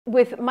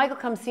With Michael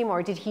Cum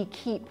Seymour, did he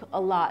keep a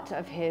lot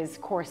of his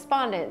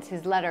correspondence,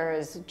 his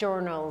letters,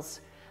 journals,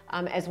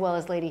 as well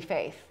as Lady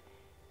Faith?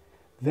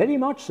 Very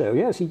much so,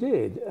 yes, he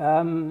did.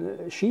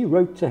 She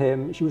wrote to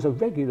him, she was a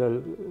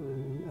regular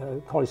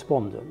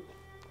correspondent.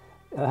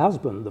 Her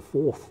husband, the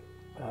fourth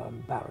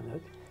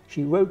baronet,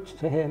 she wrote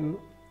to him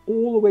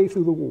all the way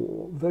through the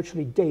war,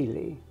 virtually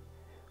daily,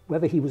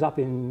 whether he was up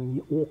in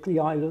the Orkney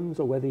Islands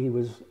or whether he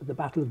was at the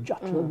Battle of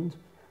Jutland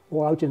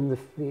or out in the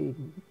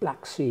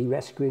Black Sea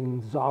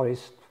rescuing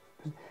Tsarist.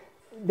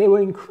 They were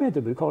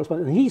incredibly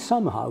correspondent, and he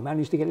somehow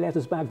managed to get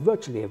letters back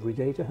virtually every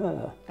day to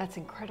her. That's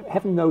incredible.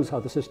 Heaven knows how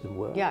the system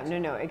works. Yeah,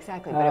 no,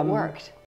 exactly, but it worked.